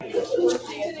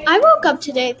I woke up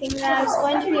today thinking that I was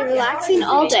going to be relaxing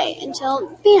all day until,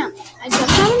 bam, I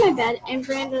jumped out of my bed and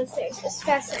ran downstairs as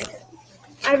fast as I could.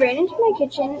 I ran into my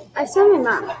kitchen. I saw my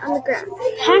mom on the ground,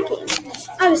 packing.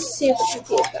 I was super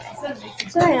confused by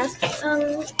it. So I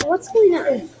asked, what's going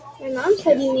on? My mom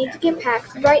said you need to get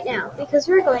packed right now because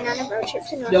we're going on a road trip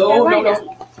to North Carolina.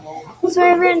 So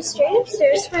I ran straight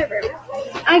upstairs to my room.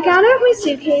 I got out my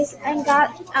suitcase and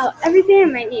got out everything I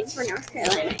might need for North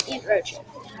Carolina and road trip.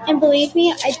 And believe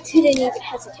me, I didn't even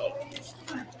hesitate.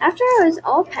 After I was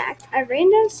all packed, I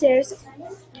ran downstairs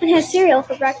and had cereal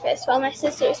for breakfast while my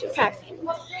sisters were packing.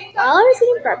 While I was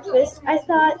eating breakfast, I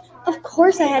thought, of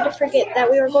course I had to forget that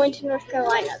we were going to North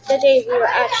Carolina the day we were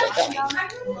actually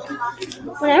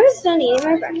going. When I was done eating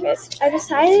my breakfast, I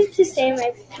decided to stay in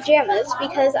my pajamas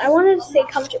because I wanted to stay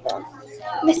comfortable.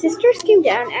 My sisters came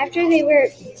down after they were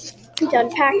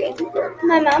done packing.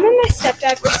 My mom and my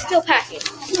stepdad were still packing,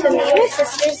 so me and my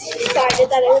sisters decided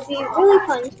that it would be really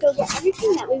fun to go get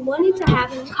everything that we wanted to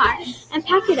have in the car and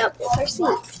pack it up with our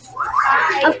seats.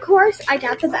 Of course, I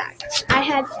got the bag. I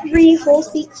had 3 whole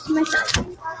seats to myself,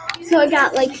 so I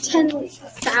got like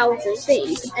 10,000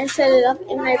 things and set it up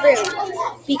in my room.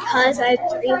 Because I had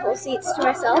 3 whole seats to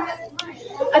myself,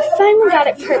 I finally got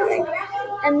it perfect,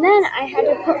 and then I had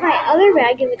to put my other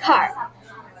bag in the car.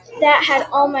 That had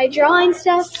all my drawing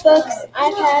stuff, books,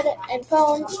 iPad, and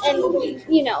phone, and,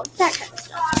 that kind of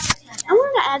stuff. I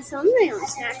wanted to add some of my own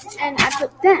snacks, and I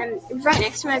put them right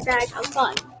next to my bag of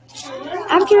fun.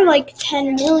 After like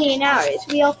 10 million hours,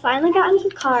 we all finally got into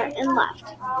the car and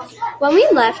left. When we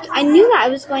left, I knew that I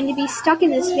was going to be stuck in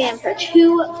this van for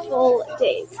 2 full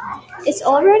days. It's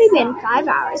already been 5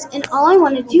 hours, and all I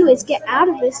want to do is get out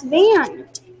of this van.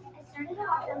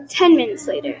 10 minutes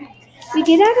later, we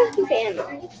get out of the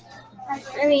van.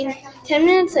 10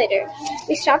 minutes later,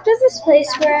 we stopped at this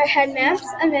place where I had maps,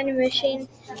 a vending machine,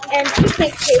 and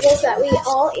picnic tables that we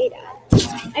all ate at.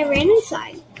 I ran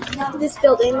inside this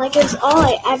building like it was all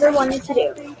I ever wanted to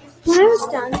do.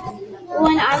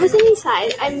 When I was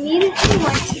inside, I immediately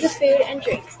went to the food and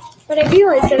drinks, but I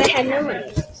realized that I had no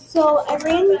money. So I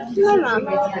ran to my mom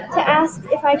to ask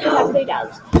if I could have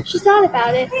 $3. She thought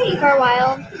about it for a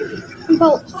while,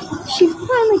 but she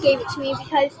finally gave it to me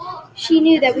because she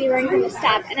knew that we weren't going to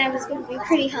stop and I was going to be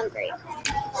pretty hungry.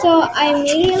 So I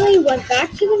immediately went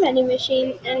back to the vending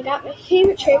machine and got my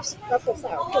favorite chips, truffle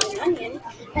sour cream and onion,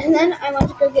 and then I went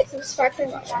to go get some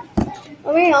sparkling water.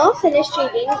 When we all finished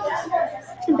eating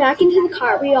and back into the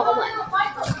car, we all went.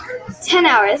 10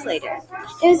 hours later.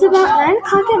 It was about 9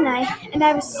 o'clock at night, and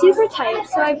I was super tired,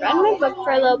 so I read my book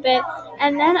for a little bit,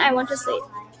 and then I went to sleep.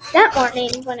 That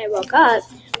morning, when I woke up,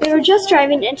 we were just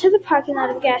driving into the parking lot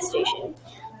of a gas station.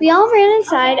 We all ran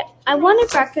inside. I wanted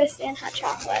breakfast and hot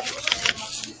chocolate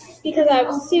because I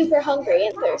was super hungry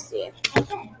and thirsty.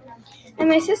 And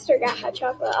my sister got hot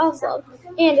chocolate also,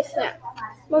 and a snack.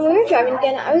 When we were driving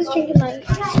again, I was drinking my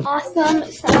awesome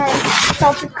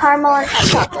salted caramel and hot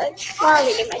chocolate while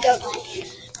eating my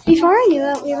donut. Before I knew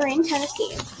it, we were in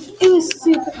Tennessee. It was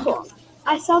super cool.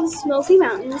 I saw the Smoky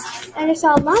Mountains, and I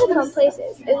saw a lot of fun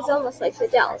places. It was almost like the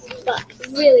Dells, but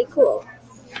really cool.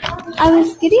 It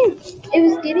was getting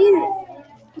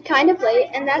kind of late,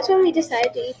 and that's when we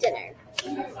decided to eat dinner.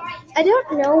 I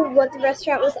don't know what the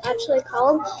restaurant was actually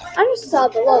called. I just saw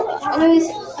the logo, and it was,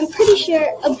 I'm pretty sure,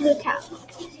 a Blue Cow.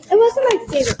 It wasn't my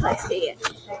favorite place to eat.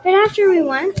 But after we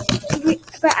went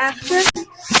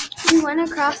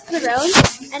across the road,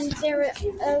 and there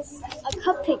was a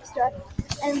cupcake store,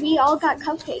 and we all got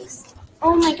cupcakes.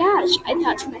 Oh my gosh, I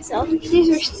thought to myself, these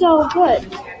were so good.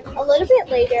 A little bit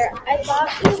later, I thought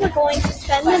we were going to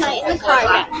spend the night in the car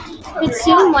again. But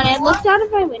soon, when I looked out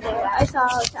of my window, I saw a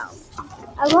hotel.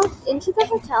 I walked into the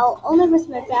hotel only with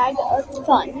my bag of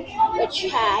fun, which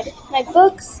had my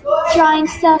books, drawing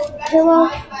stuff, pillow,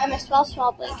 and my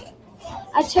small blanket.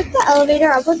 I took the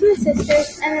elevator up with my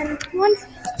sisters, and then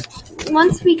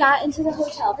once we got into the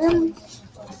hotel room,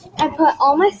 I put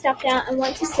all my stuff down and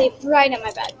went to sleep right on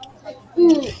my bed.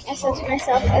 I said to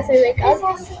myself as I wake up.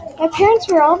 My parents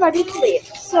were all ready to leave,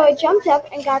 so I jumped up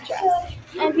and got dressed.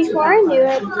 And before I knew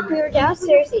it, we were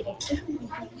downstairs eating.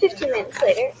 15 minutes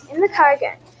later, in the car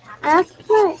again, I asked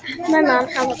my mom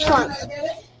how much longer.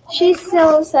 She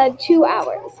still said 2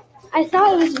 hours. I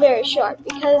thought it was very short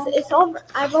because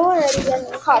I've already been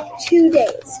in the car for 2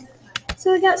 days.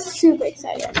 So I got super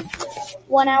excited.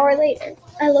 1 hour later,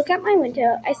 I look out my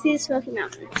window, I see the Smoky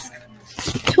Mountains.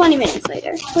 20 minutes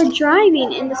later, we're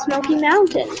driving in the Smoky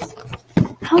Mountains.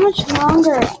 How much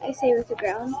longer? I say with a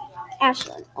groan.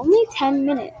 Ashlyn, only 10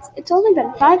 minutes. It's only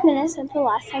been 5 minutes since the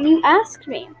last time you asked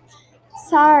me.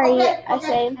 Sorry, I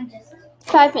say.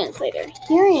 5 minutes later,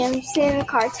 here I am, sitting in the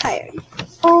car tired.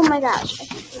 Oh my gosh, I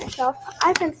think to myself,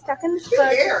 I've been stuck in this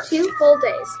bug for 2 full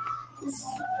days.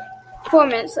 4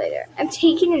 minutes later, I'm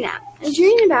taking a nap. I'm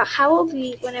dreaming about how it will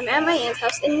be when I'm at my aunt's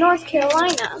house in North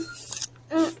Carolina.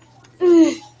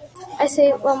 I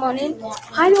say while moaning,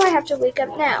 why do I have to wake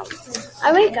up now?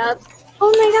 I wake up.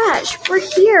 Oh my gosh, we're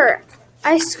here!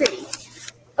 I scream.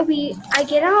 I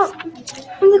get out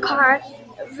from the car,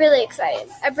 really excited.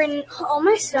 I bring all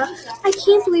my stuff. I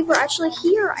can't believe we're actually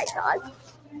here, I thought.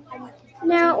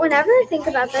 Now, whenever I think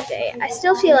about that day, I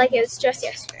still feel like it was just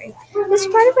yesterday. This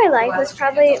part of my life was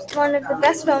probably one of the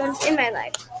best moments in my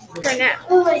life. For now.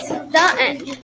 The end.